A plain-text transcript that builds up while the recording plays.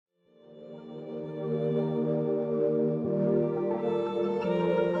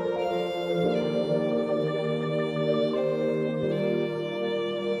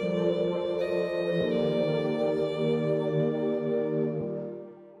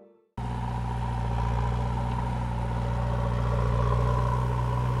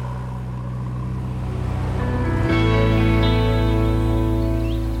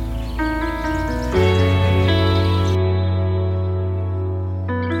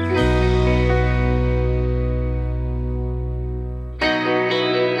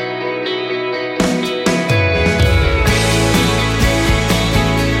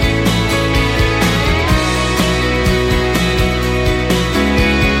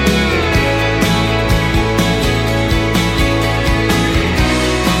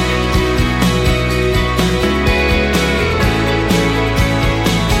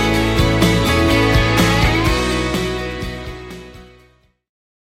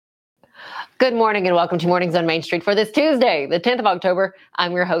Good morning and welcome to Mornings on Main Street for this Tuesday, the 10th of October.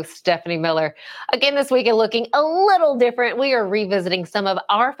 I'm your host, Stephanie Miller. Again, this weekend looking a little different. We are revisiting some of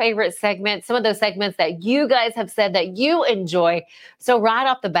our favorite segments, some of those segments that you guys have said that you enjoy. So right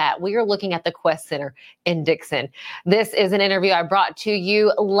off the bat, we are looking at the Quest Center in Dixon. This is an interview I brought to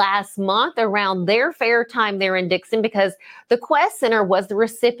you last month around their fair time there in Dixon because the Quest Center was the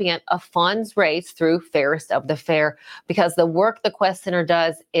recipient of funds raised through Fairest of the Fair because the work the Quest Center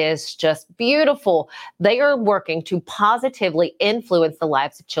does is just beautiful. They are working to positively influence the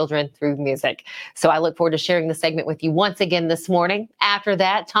lives of children through music. So I look forward to sharing the segment with you once again this morning. After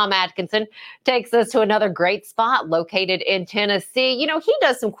that, Tom Adkinson takes us to another great spot located in Tennessee. You know, he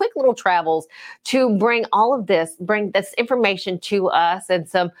does some quick little travels to bring this information to us and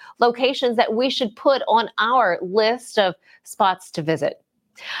some locations that we should put on our list of spots to visit.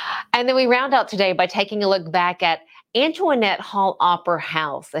 And then we round out today by taking a look back at Antoinette Hall Opera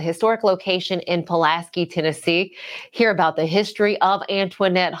House, a historic location in Pulaski, Tennessee. Hear about the history of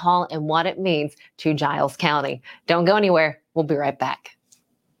Antoinette Hall and what it means to Giles County. Don't go anywhere. We'll be right back.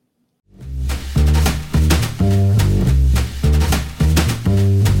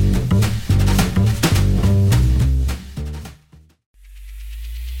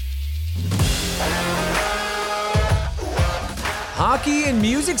 Hockey in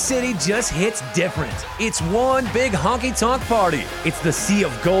Music City just hits different. It's one big honky-tonk party. It's the sea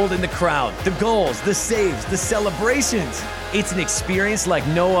of gold in the crowd, the goals, the saves, the celebrations. It's an experience like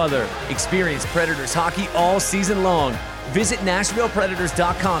no other. Experience Predators hockey all season long. Visit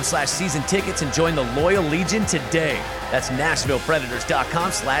NashvillePredators.com/season tickets and join the Loyal Legion today. That's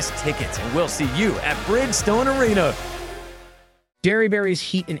NashvillePredators.com/tickets, and we'll see you at Bridgestone Arena. Derryberry's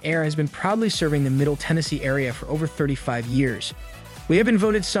Heat and Air has been proudly serving the Middle Tennessee area for over 35 years. We have been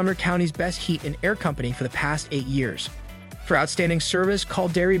voted Sumner County's best heat and air company for the past 8 years. For outstanding service, call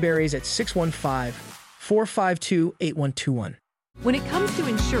Derryberry's at 615-452-8121. When it comes to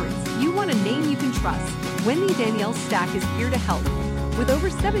insurance, you want a name you can trust. Wendy Danielle Stack is here to help. With over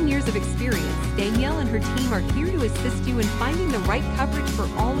 7 years of experience, Danielle and her team are here to assist you in finding the right coverage for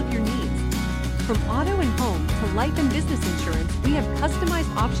all of your needs. From auto and home to life and business insurance, we have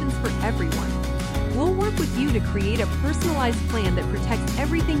customized options for everyone. We'll work with you to create a personalized plan that protects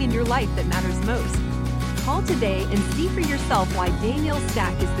everything in your life that matters most. Call today and see for yourself why Danielle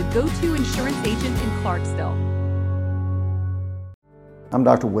Stack is the go-to insurance agent in Clarksville. I'm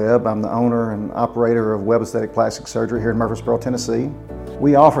Dr. Webb. I'm the owner and operator of Webb Aesthetic Plastic Surgery here in Murfreesboro, Tennessee.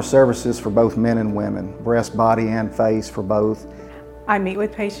 We offer services for both men and women, breast, body, and face for both. I meet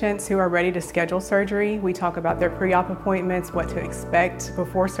with patients who are ready to schedule surgery. We talk about their pre-op appointments, what to expect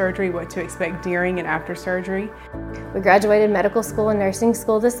before surgery, what to expect during and after surgery. We graduated medical school and nursing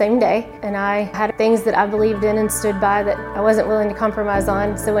school the same day, and I had things that I believed in and stood by that I wasn't willing to compromise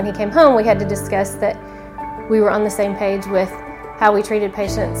on. So when he came home, we had to discuss that we were on the same page with how we treated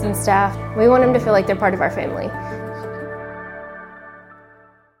patients and staff. We want them to feel like they're part of our family.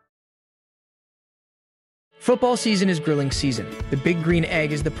 Football season is grilling season. The Big Green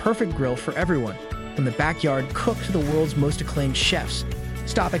Egg is the perfect grill for everyone, from the backyard cook to the world's most acclaimed chefs.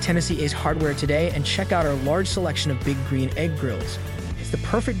 Stop at Tennessee Ace Hardware today and check out our large selection of Big Green Egg grills. It's the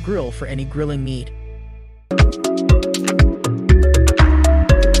perfect grill for any grilling need.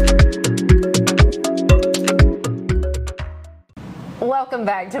 Welcome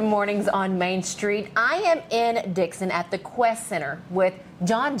back to Mornings on Main Street. I am in Dixon at the Quest Center with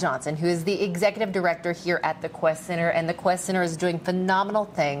John Johnson, who is the executive director here at the Quest Center. And the Quest Center is doing phenomenal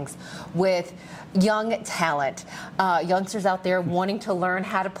things with young talent. Youngsters out there wanting to learn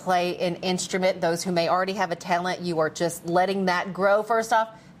how to play an instrument. Those who may already have a talent, you are just letting that grow. First off,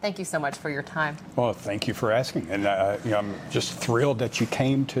 thank you so much for your time. Well, thank you for asking. And I'm just thrilled that you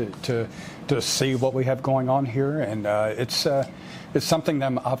came to see what we have going on here. And it's something that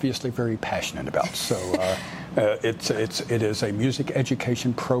I'm obviously very passionate about. So it is a music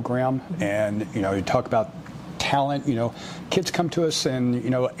education program, and you talk about talent. Kids come to us,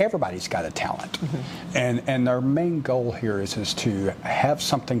 and everybody's got a talent, and our main goal here is to have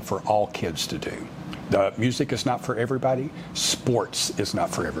something for all kids to do. The music is not for everybody. Sports is not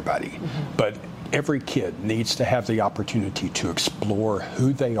for everybody, but every kid needs to have the opportunity to explore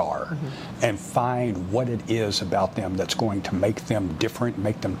who they are and find what it is about them that's going to make them different,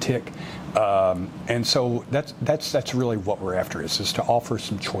 make them tick. And so that's really what we're after, is to offer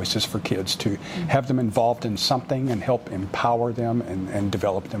some choices for kids, to have them involved in something and help empower them and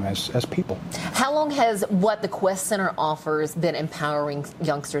develop them as people. How long has what the Quest Center offers been empowering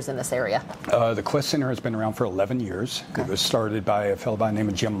youngsters in this area? The Quest Center has been around for 11 years. Okay. It was started by a fellow by the name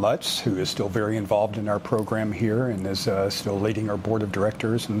of Jim Lutz, who is still very involved in our program here and is still leading our board of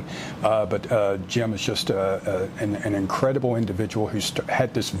directors. But Jim is just an incredible individual who's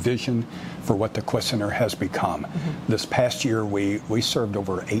had this vision for what the Quest Center has become. This past year, we served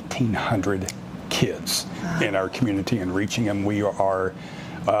over 1,800 kids in our community and reaching them.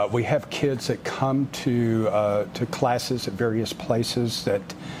 We have kids that come to classes at various places that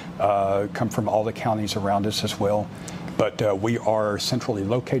come from all the counties around us as well. But we are centrally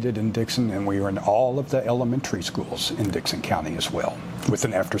located in Dixon, and we are in all of the elementary schools in Dixon County as well, with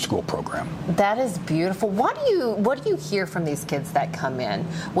an after-school program. That is beautiful. What do you hear from these kids that come in,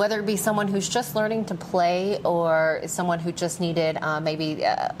 whether it be someone who's just learning to play or someone who just needed maybe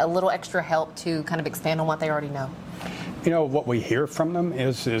a little extra help to kind of expand on what they already know? You know, what we hear from them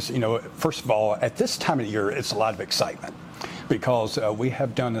is first of all, at this time of the year, it's a lot of excitement, because we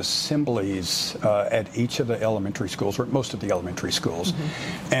have done assemblies at each of the elementary schools, or most of the elementary schools,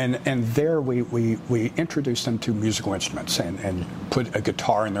 and there we introduce them to musical instruments and put a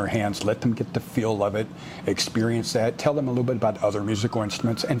guitar in their hands, let them get the feel of it, experience that, tell them a little bit about other musical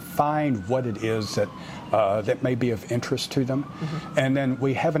instruments, and find what it is that may be of interest to them. And then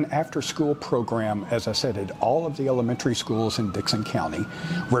we have an after-school program, as I said, at all of the elementary schools in Dixon County,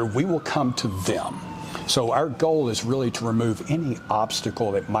 where we will come to them. So our goal is really to remove any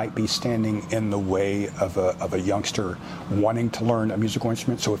obstacle that might be standing in the way of a youngster wanting to learn a musical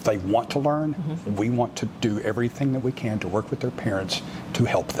instrument. So if they want to learn, we want to do everything that we can to work with their parents to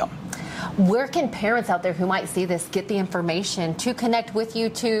help them. Where can parents out there who might see this get the information to connect with you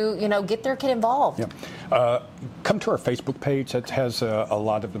to, get their kid involved? Yeah. Come to our Facebook page. That has a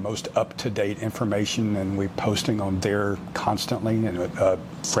lot of the most up-to-date information, and we're posting on there constantly, and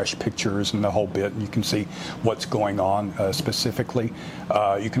fresh pictures and the whole bit. And you can see what's going on specifically.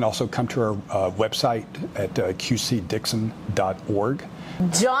 You can also come to our website at qcdixon.org.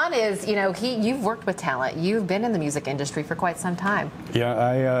 John is, you've worked with talent. You've been in the music industry for quite some time.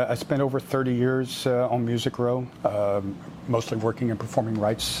 Yeah, I spent over 30 years on Music Row, mostly working in performing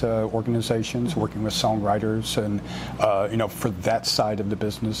rights organizations, working with songwriters, and for that side of the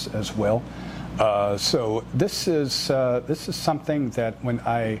business as well. So this is something that when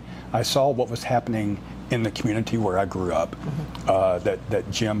I saw what was happening in the community where I grew up, that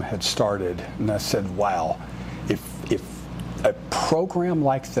Jim had started, and I said, wow, if a program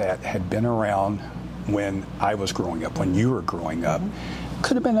like that had been around when I was growing up, when you were growing up,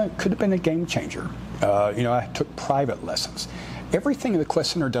 could have been a game changer. I took private lessons. Everything the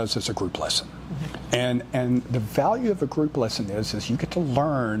Quest Center does is a group lesson. And the value of a group lesson is you get to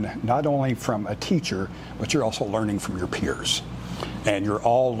learn not only from a teacher, but you're also learning from your peers. And you're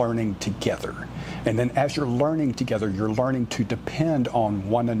all learning together. And then as you're learning together, you're learning to depend on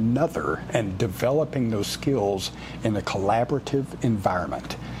one another and developing those skills in a collaborative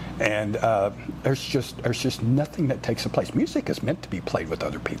environment. And there's just nothing that takes a place. Music is meant to be played with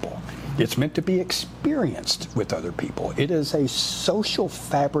other people. It's meant to be experienced with other people. It is a social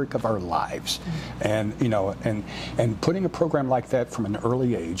fabric of our lives. And putting a program like that from an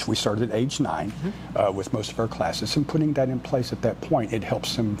early age, we started at age 9 with most of our classes, and putting that in place at that point, it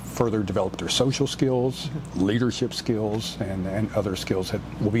helps them further develop their social skills, leadership skills, and other skills that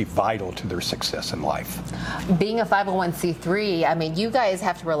will be vital to their success in life. Being a 501c3, you guys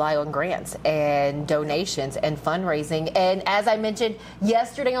have to rely on grants and donations and fundraising. And as I mentioned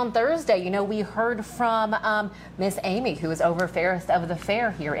yesterday on Thursday, we heard from Miss Amy, who is over Fairest of the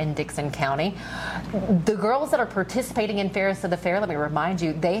Fair here in Dixon County. The girls that are participating in Fairest of the Fair, let me remind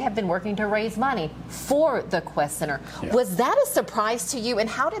you, they have been working to raise money for the Quest Center. Yeah. Was that a surprise to you, and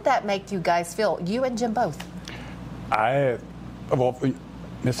how did that make you guys feel, you and Jim both?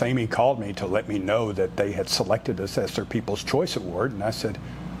 Miss Amy called me to let me know that they had selected us as their People's Choice Award, and I said,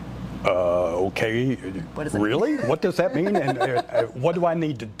 okay, really? What does that mean? And what do I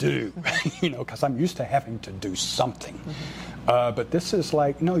need to do? Because I'm used to having to do something. But this is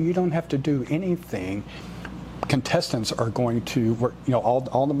like, no, you don't have to do anything. Contestants are going to work,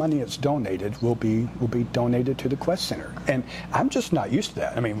 all the money that's donated will be donated to the Quest Center. And I'm just not used to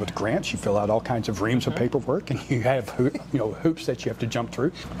that. With grants, you fill out all kinds of reams of paperwork, and you have hoops that you have to jump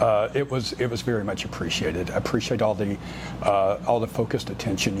through. It was very much appreciated. I appreciate all the focused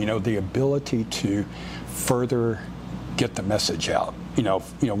attention, the ability to further get the message out.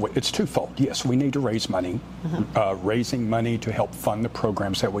 it's twofold. Yes, we need to raise money, raising money to help fund the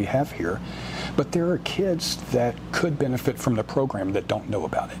programs that we have here. But there are kids that could benefit from the program that don't know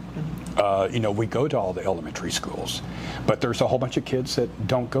about it. We go to all the elementary schools, but there's a whole bunch of kids that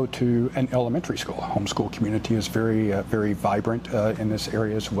don't go to an elementary school. Homeschool community is very, very vibrant in this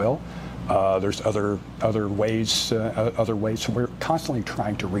area as well. There's other ways. So we're constantly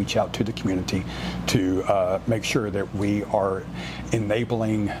trying to reach out to the community to make sure that we are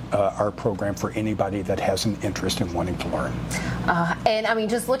enabling our program for anybody that has an interest in wanting to learn. And I mean,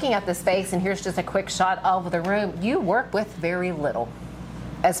 just looking at the space, and here's just a quick shot of the room. You work with very little,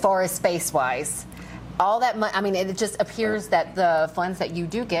 as far as space-wise. All that money. I mean, it just appears that the funds that you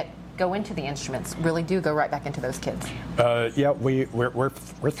do get go into the instruments, really do go right back into those kids. Yeah, we're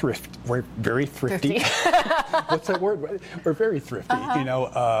thrift. We're very thrifty. What's that word? We're very thrifty.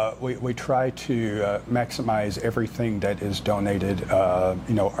 We try to maximize everything that is donated.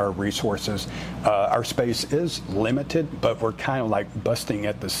 Our resources. Our space is limited, but we're kind of like busting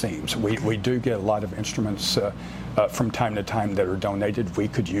at the seams. We do get a lot of instruments from time to time that are donated. We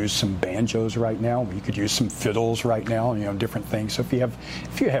could use some banjos right now. We could use some fiddles right now. Different things. So if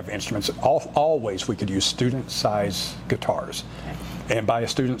you have instruments, always we could use student-size guitars. And by a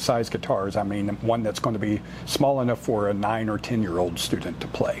student-sized guitars, I mean one that's going to be small enough for a 9 or 10-year-old student to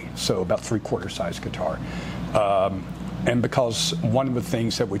play. So about 3/4 size guitar. And because one of the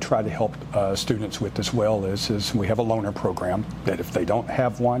things that we try to help students with as well is we have a loaner program that if they don't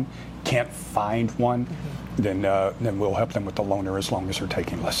have one, can't find one, then we'll help them with the loaner as long as they're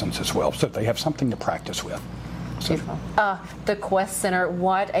taking lessons as well, so they have something to practice with. Beautiful. The Quest Center,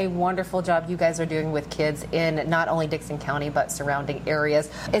 what a wonderful job you guys are doing with kids in not only Dickson County but surrounding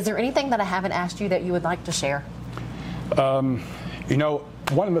areas. Is there anything that I haven't asked you that you would like to share?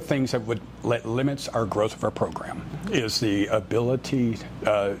 One of the things that limits our growth of our program is the ability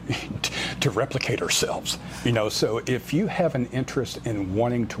to replicate ourselves. So if you have an interest in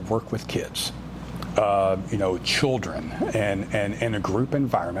wanting to work with kids, children and in a group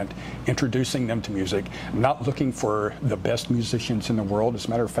environment, introducing them to music, not looking for the best musicians in the world. As a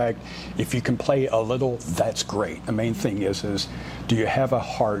matter of fact, if you can play a little, that's great. The main thing is do you have a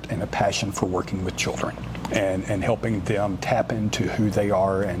heart and a passion for working with children and helping them tap into who they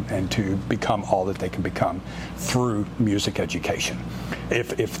are and to become all that they can become through music education.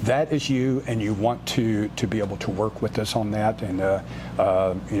 If that is you and you want to be able to work with us on that, and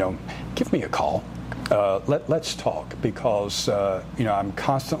give me a call. Let's talk, because I'm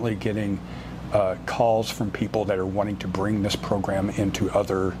constantly getting calls from people that are wanting to bring this program into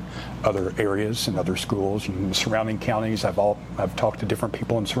other areas and other schools in the surrounding counties. I've talked to different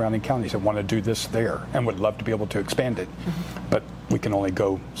people in surrounding counties that want to do this there and would love to be able to expand it, but we can only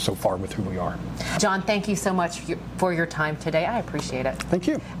go so far with who we are. John, thank you so much for your time today. I appreciate it. Thank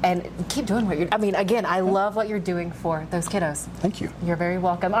you. And keep doing what you're doing. I mean, again, I love what you're doing for those kiddos. Thank you. You're very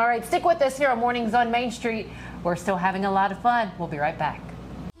welcome. All right, stick with us here on Mornings on Main Street. We're still having a lot of fun. We'll be right back.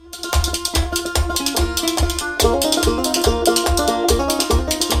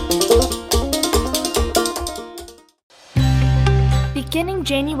 Beginning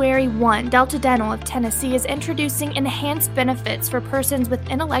January 1, Delta Dental of Tennessee is introducing enhanced benefits for persons with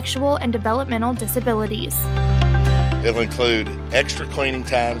intellectual and developmental disabilities. It'll include extra cleaning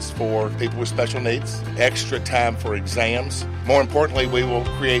times for people with special needs, extra time for exams. More importantly, we will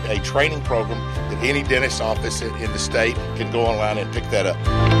create a training program that any dentist office in the state can go online and pick that up.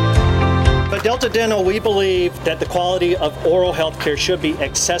 At Delta Dental, we believe that the quality of oral health care should be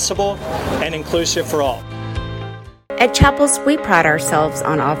accessible and inclusive for all. At Chapels, we pride ourselves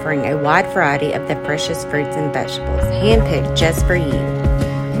on offering a wide variety of the freshest fruits and vegetables, handpicked just for you.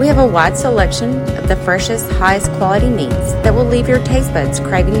 We have a wide selection of the freshest, highest quality meats that will leave your taste buds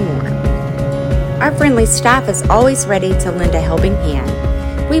craving more. Our friendly staff is always ready to lend a helping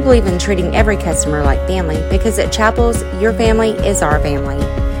hand. We believe in treating every customer like family because at Chapels, your family is our family.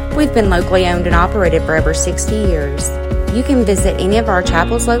 We've been locally owned and operated for over 60 years. You can visit any of our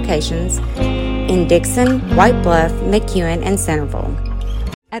Chapels locations in Dickson, White Bluff, McEwen, and Centerville.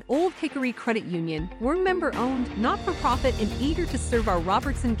 At Old Hickory Credit Union, we're member-owned, not-for-profit, and eager to serve our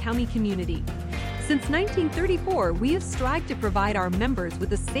Robertson County community. Since 1934, we have strived to provide our members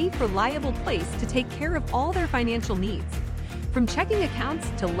with a safe, reliable place to take care of all their financial needs. From checking accounts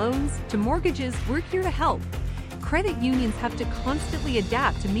to loans to mortgages, we're here to help. Credit unions have to constantly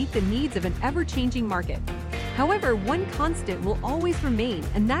adapt to meet the needs of an ever-changing market. However, one constant will always remain,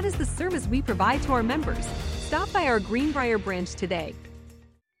 and that is the service we provide to our members. Stop by our Greenbrier branch today.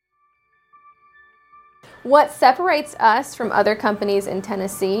 What separates us from other companies in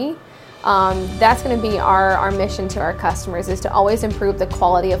Tennessee That's going to be our mission to our customers, is to always improve the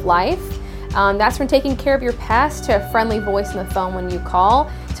quality of life. That's from taking care of your pest to a friendly voice on the phone when you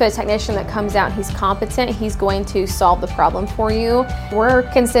call, to a technician that comes out and he's competent, he's going to solve the problem for you. We're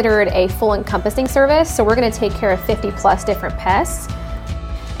considered a full encompassing service, so we're going to take care of 50 plus different pests,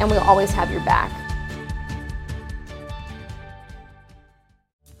 and we'll always have your back.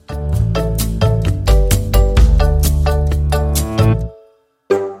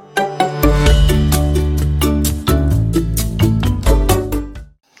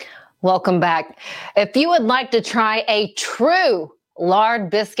 Welcome back. If you would like to try a true lard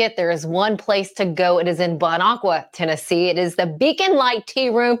biscuit, there is one place to go. It is in Bon Aqua, Tennessee. It is the Beacon Light Tea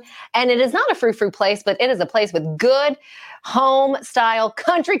Room, and it is not a frou-frou place, but it is a place with good home-style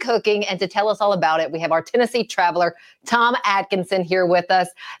country cooking. And to tell us all about it, we have our Tennessee traveler, Tom Adkinson, here with us.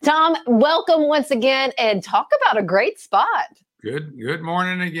 Tom, welcome once again, and talk about a great spot. Good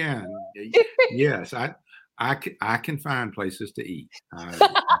morning again. Yes, I can find places to eat.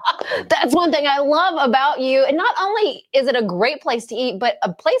 That's one thing I love about you. And not only is it a great place to eat, but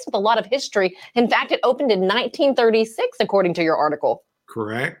a place with a lot of history. In fact, it opened in 1936, according to your article.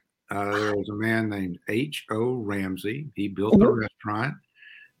 Correct. There was a man named H.O. Ramsey. He built the restaurant.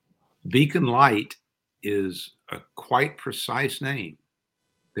 Beacon Light is a quite precise name.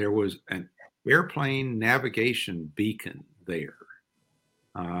 There was an airplane navigation beacon there.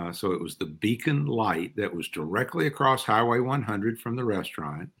 So it was the Beacon Light that was directly across Highway 100 from the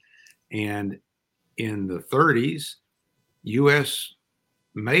restaurant. And in the 30s, U.S.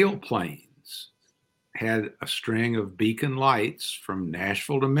 mail planes had a string of beacon lights from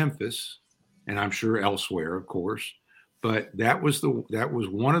Nashville to Memphis, and I'm sure elsewhere, of course. But that was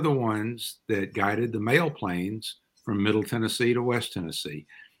one of the ones that guided the mail planes from Middle Tennessee to West Tennessee.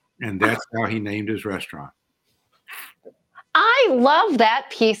 And that's how he named his restaurant. I love that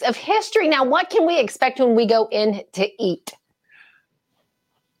piece of history. Now, what can we expect when we go in to eat?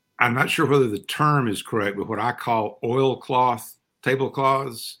 I'm not sure whether the term is correct, but what I call oilcloth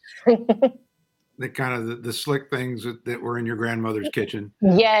tablecloths, the kind of the slick things that were in your grandmother's kitchen.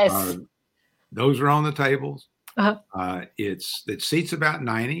 Yes. Those are on the tables. Uh-huh. It seats about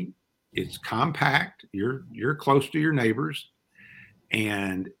 90. It's compact. You're close to your neighbors.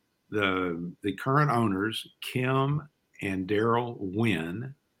 And the current owners, Kim and Daryl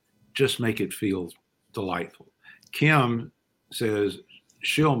Wynn, just make it feel delightful. Kim says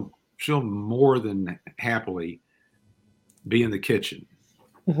she'll more than happily be in the kitchen,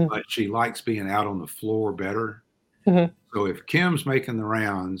 but she likes being out on the floor better. So if Kim's making the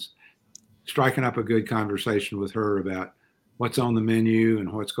rounds, striking up a good conversation with her about what's on the menu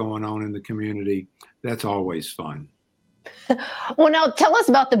and what's going on in the community, that's always fun. Well, now tell us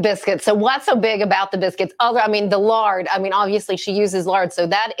about the biscuits. So what's so big about the biscuits? The lard. Obviously she uses lard. So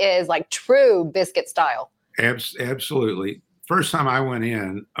that is like true biscuit style. Absolutely. First time I went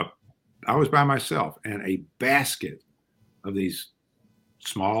in, I was by myself, and a basket of these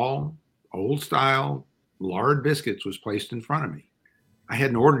small, old style lard biscuits was placed in front of me. I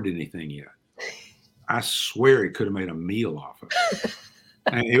hadn't ordered anything yet. I swear he could have made a meal off of it.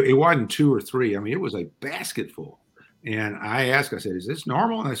 And it wasn't two or three. It was a basket full. And I asked, I said, is this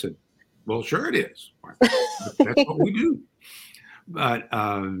normal? And I said, well, sure it is. That's what we do. But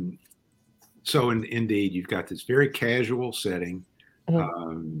so indeed, you've got this very casual setting,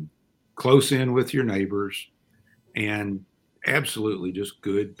 close in with your neighbors, and absolutely just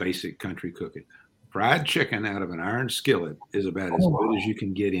good basic country cooking. Fried chicken out of an iron skillet is about as good as you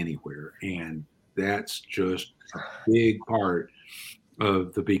can get anywhere. And that's just a big part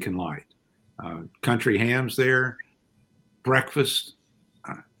of the Beacon Light. Country hams there. Breakfast.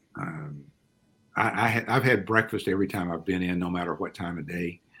 I've had breakfast every time I've been in, no matter what time of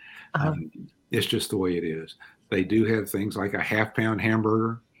day. It's just the way it is. They do have things like a half-pound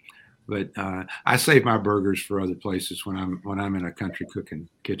hamburger, but I save my burgers for other places when I'm in a country cooking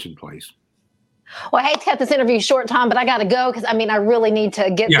kitchen place. Well, I hate to cut this interview short, Tom, but I got to go because I really need to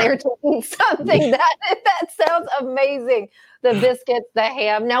get there to eat something. That sounds amazing. The biscuits, the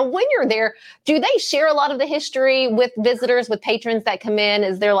ham. Now, when you're there, do they share a lot of the history with visitors, with patrons that come in?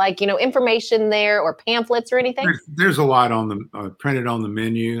 Is there information there or pamphlets or anything? There's a lot on the printed on the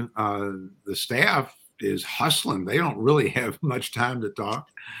menu. The staff is hustling. They don't really have much time to talk.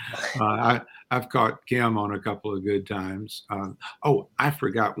 I've caught Kim on a couple of good times. I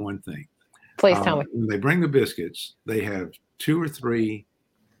forgot one thing. Please tell me. When they bring the biscuits, they have 2 or 3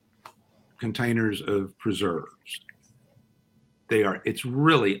 containers of preserves. It's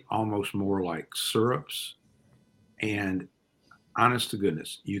really almost more like syrups. And honest to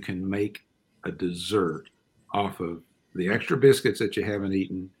goodness, you can make a dessert off of the extra biscuits that you haven't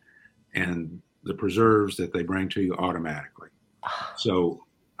eaten and the preserves that they bring to you automatically. So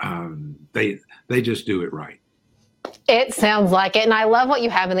they just do it right. It sounds like it. And I love what you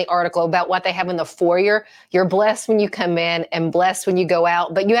have in the article about what they have in the foyer. You're blessed when you come in and blessed when you go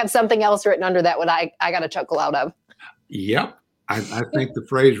out. But you have something else written under that, what I got a chuckle out of. Yep. I think the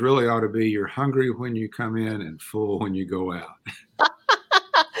phrase really ought to be, you're hungry when you come in and full when you go out.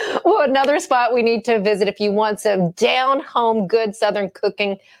 Well, another spot we need to visit if you want some down-home good Southern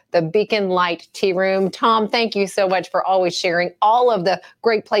cooking, the Beacon Light Tea Room. Tom, thank you so much for always sharing all of the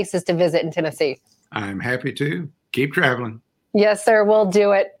great places to visit in Tennessee. I'm happy to. Keep traveling. Yes, sir. We'll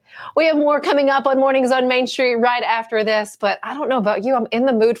do it. We have more coming up on Mornings on Main Street right after this, but I don't know about you. I'm in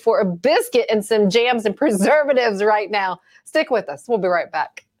the mood for a biscuit and some jams and preservatives right now. Stick with us. We'll be right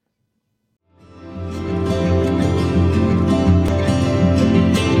back.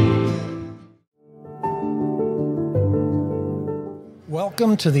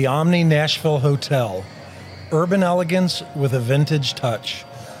 Welcome to the Omni Nashville Hotel. Urban elegance with a vintage touch.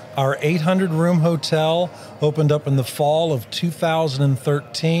 Our 800-room hotel opened up in the fall of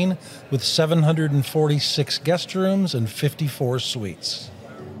 2013 with 746 guest rooms and 54 suites.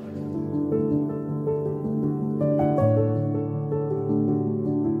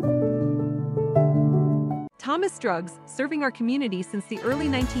 Thomas Drugs, serving our community since the early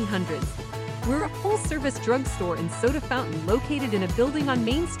 1900s. We're a full-service drugstore and soda fountain located in a building on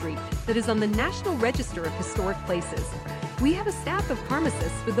Main Street that is on the National Register of Historic Places. We have a staff of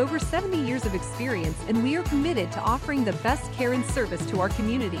pharmacists with over 70 years of experience, and we are committed to offering the best care and service to our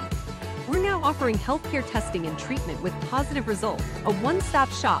community. We're now offering healthcare testing and treatment with positive results, a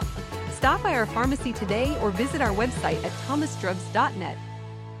one-stop shop. Stop by our pharmacy today or visit our website at thomasdrugs.net.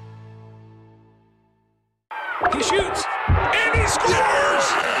 He shoots, and he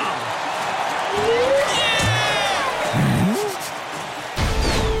scores!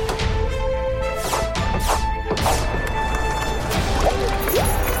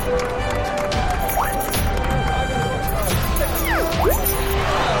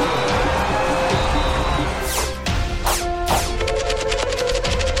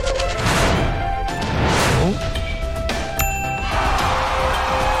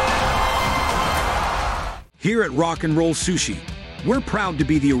 Here at Rock and Roll Sushi, we're proud to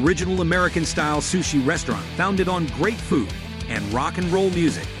be the original American-style sushi restaurant founded on great food and rock and roll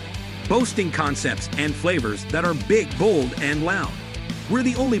music, boasting concepts and flavors that are big, bold, and loud. We're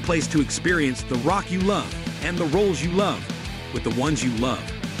the only place to experience the rock you love and the rolls you love with the ones you love.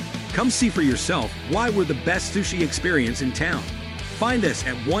 Come see for yourself why we're the best sushi experience in town. Find us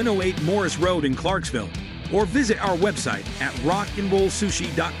at 108 Morris Road in Clarksville or visit our website at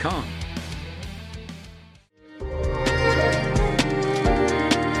rockandrollsushi.com.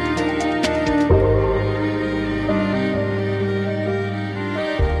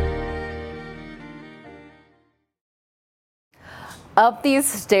 Up these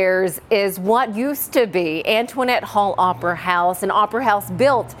stairs is what used to be Antoinette Hall Opera House, an opera house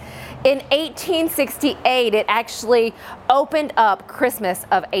built in 1868. It actually opened up Christmas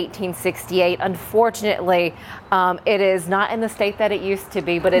of 1868. Unfortunately, it is not in the state that it used to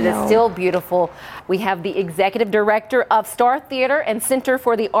be, but it is still beautiful. We have the executive director of STAAR Theater and Center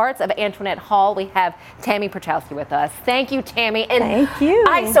for the Arts of Antoinette Hall. We have Tammy Pulaski with us. Thank you, Tammy. And thank you.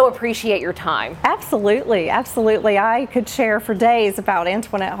 I so appreciate your time. Absolutely, absolutely. I could share for days about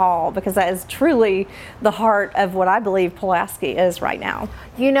Antoinette Hall because that is truly the heart of what I believe Pulaski is right now.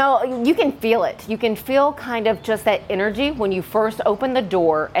 You know, you can feel it. You can feel kind of just that energy when you first open the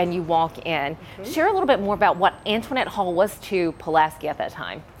door and you walk in. Mm-hmm. Share a little bit more about what Antoinette Hall was to Pulaski at that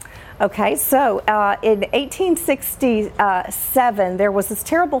time. Okay, so in 1867, there was this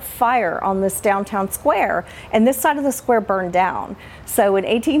terrible fire on this downtown square, and this side of the square burned down. So in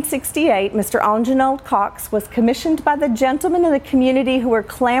 1868, Mr. Algernon Cox was commissioned by the gentlemen in the community who were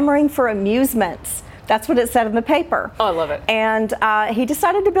clamoring for amusements. That's what it said in the paper. Oh, I love it. And he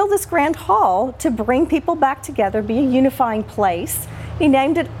decided to build this grand hall to bring people back together, be a unifying place. He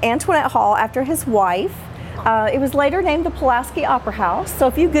named it Antoinette Hall after his wife. It was later named the Pulaski Opera House. So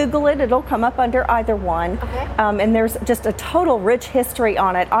if you Google it, it'll come up under either one. Okay. And there's just a total rich history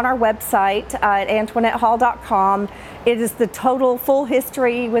on it. On our website at AntoinetteHall.com, it is the total full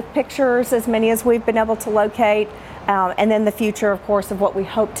history with pictures, as many as we've been able to locate. And then the future, of course, of what we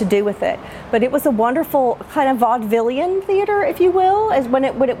hope to do with it. But it was a wonderful kind of vaudevillian theater, if you will, as when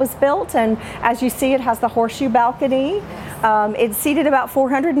it was built. And as you see, it has the horseshoe balcony. It seated about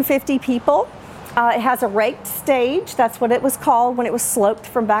 450 people. It has a raked stage. That's what it was called when it was sloped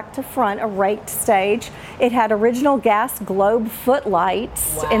from back to front, a raked stage. It had original gas globe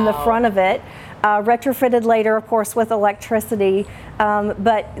footlights in the front of it. Retrofitted later, of course, with electricity.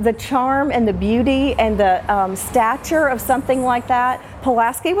 but the charm and the beauty and the stature of something like that,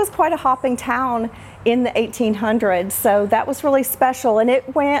 Pulaski was quite a hopping town in the 1800s, so that was really special, and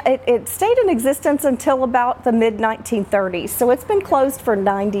it stayed in existence until about the mid-1930s, so it's been closed for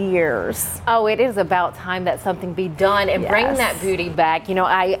 90 years. Oh, it is about time that something be done and bring that beauty back. You know,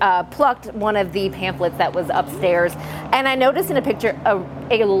 I plucked one of the pamphlets that was upstairs, and I noticed in a picture a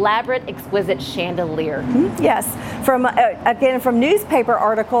elaborate, exquisite chandelier. Yes, from again, from newspaper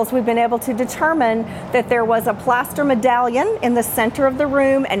articles, we've been able to determine that there was a plaster medallion in the center of the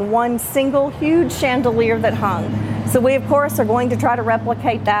room and one single huge chandelier that hung. So we, of course, are going to try to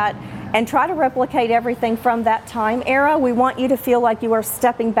replicate that and try to replicate everything from that time era. We want you to feel like you are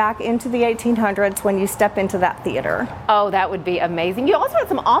stepping back into the 1800s when you step into that theater. Oh, that would be amazing. You also had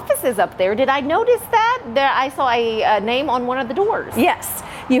some offices up there. Did I notice that? I saw a name on one of the doors. Yes.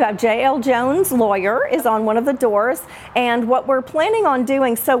 You have J.L. Jones, lawyer, is on one of the doors. And what we're planning on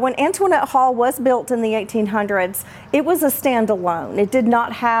doing, so when Antoinette Hall was built in the 1800s, it was a standalone. It did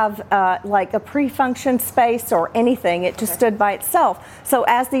not have like a pre-function space or anything. It just stood by itself. So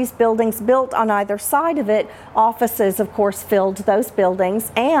as these buildings built on either side of it, offices, of course, filled those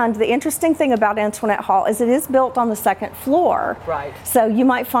buildings. And the interesting thing about Antoinette Hall is it is built on the second floor. Right. So you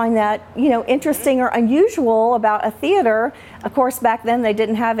might find that, you know, interesting or unusual about a theater. Of course, back then they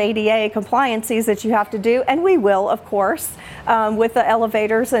didn't have ADA compliances that you have to do, and we will, of course, with the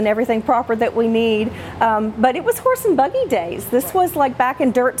elevators and everything proper that we need. But it was horse and buggy days. This was like back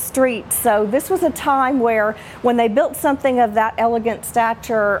in dirt streets. So this was a time where when they built something of that elegant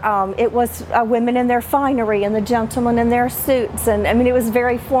stature, it was women in their finery and the gentlemen in their suits. And I mean, it was a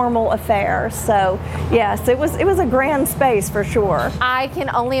very formal affair. So yes, it was a grand space for sure. I can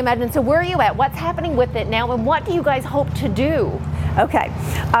only imagine. So where are you at? What's happening with it now? And what do you guys hope to do? Okay,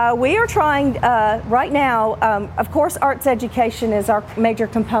 we are trying right now, of course, arts education is our major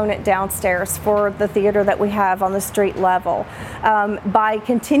component downstairs for the theater that we have on the street level. By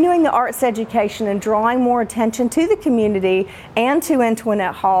continuing the arts education and drawing more attention to the community and to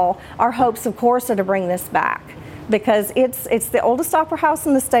Antoinette Hall, our hopes, of course, are to bring this back, because it's the oldest opera house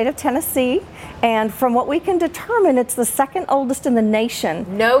in the state of Tennessee, and from what we can determine, it's the second oldest in the nation.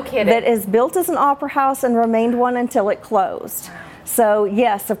 No kidding. That is built as an opera house and remained one until it closed. So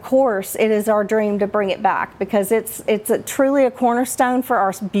yes, of course, it is our dream to bring it back, because it's truly a cornerstone for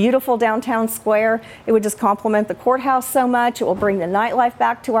our beautiful downtown square. It would just complement the courthouse so much. It will bring the nightlife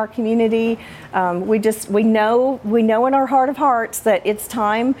back to our community. We know in our heart of hearts that it's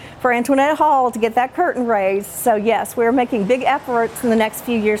time for Antoinette Hall to get that curtain raised. So yes, we're making big efforts in the next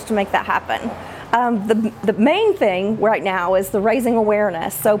few years to make that happen. The main thing right now is the raising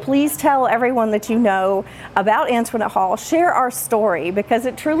awareness. So please tell everyone that you know about Antoinette Hall. Share our story, because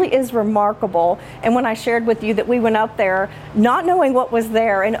it truly is remarkable. And when I shared with you that we went up there not knowing what was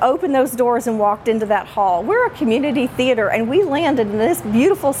there and opened those doors and walked into that hall, we're a community theater and we landed in this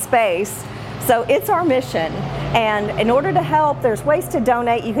beautiful space. So it's our mission. And in order to help, there's ways to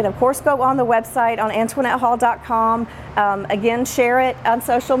donate. You can, of course, go on the website on AntoinetteHall.com. Again, share it on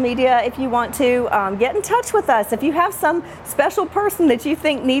social media if you want to. Get in touch with us. If you have some special person that you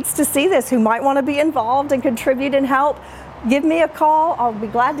think needs to see this, who might want to be involved and contribute and help, give me a call. I'll be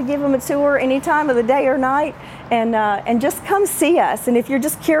glad to give them a tour any time of the day or night, and just come see us. And if you're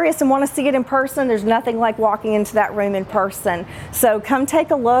just curious and want to see it in person, there's nothing like walking into that room in person. So come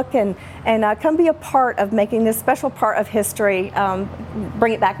take a look and come be a part of making this special part of history,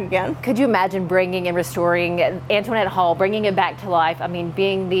 bring it back again. Could you imagine bringing and restoring Antoinette Hall, bringing it back to life? I mean,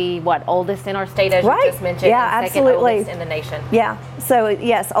 being the oldest in our state, as you just mentioned, yeah, and second absolutely. oldest in the nation. Yeah. So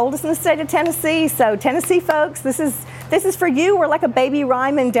yes, oldest in the state of Tennessee. So Tennessee folks, this is for you. We're like a baby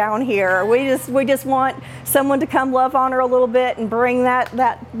Ryman down here. We just want someone to come love on her a little bit and bring that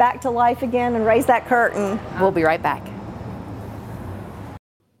back to life again and raise that curtain. We'll be right back.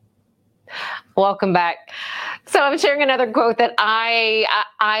 Welcome back. So I'm sharing another quote that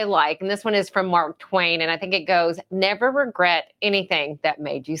I like, and this one is from Mark Twain, and I think it goes, "Never regret anything that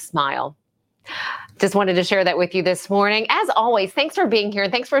made you smile." Just wanted to share that with you this morning. As always, thanks for being here,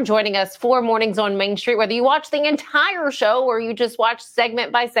 and thanks for joining us for Mornings on Main Street. Whether you watch the entire show or you just watch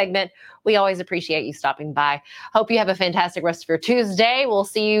segment by segment, we always appreciate you stopping by. Hope you have a fantastic rest of your Tuesday. We'll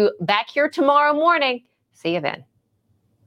see you back here tomorrow morning. See you then.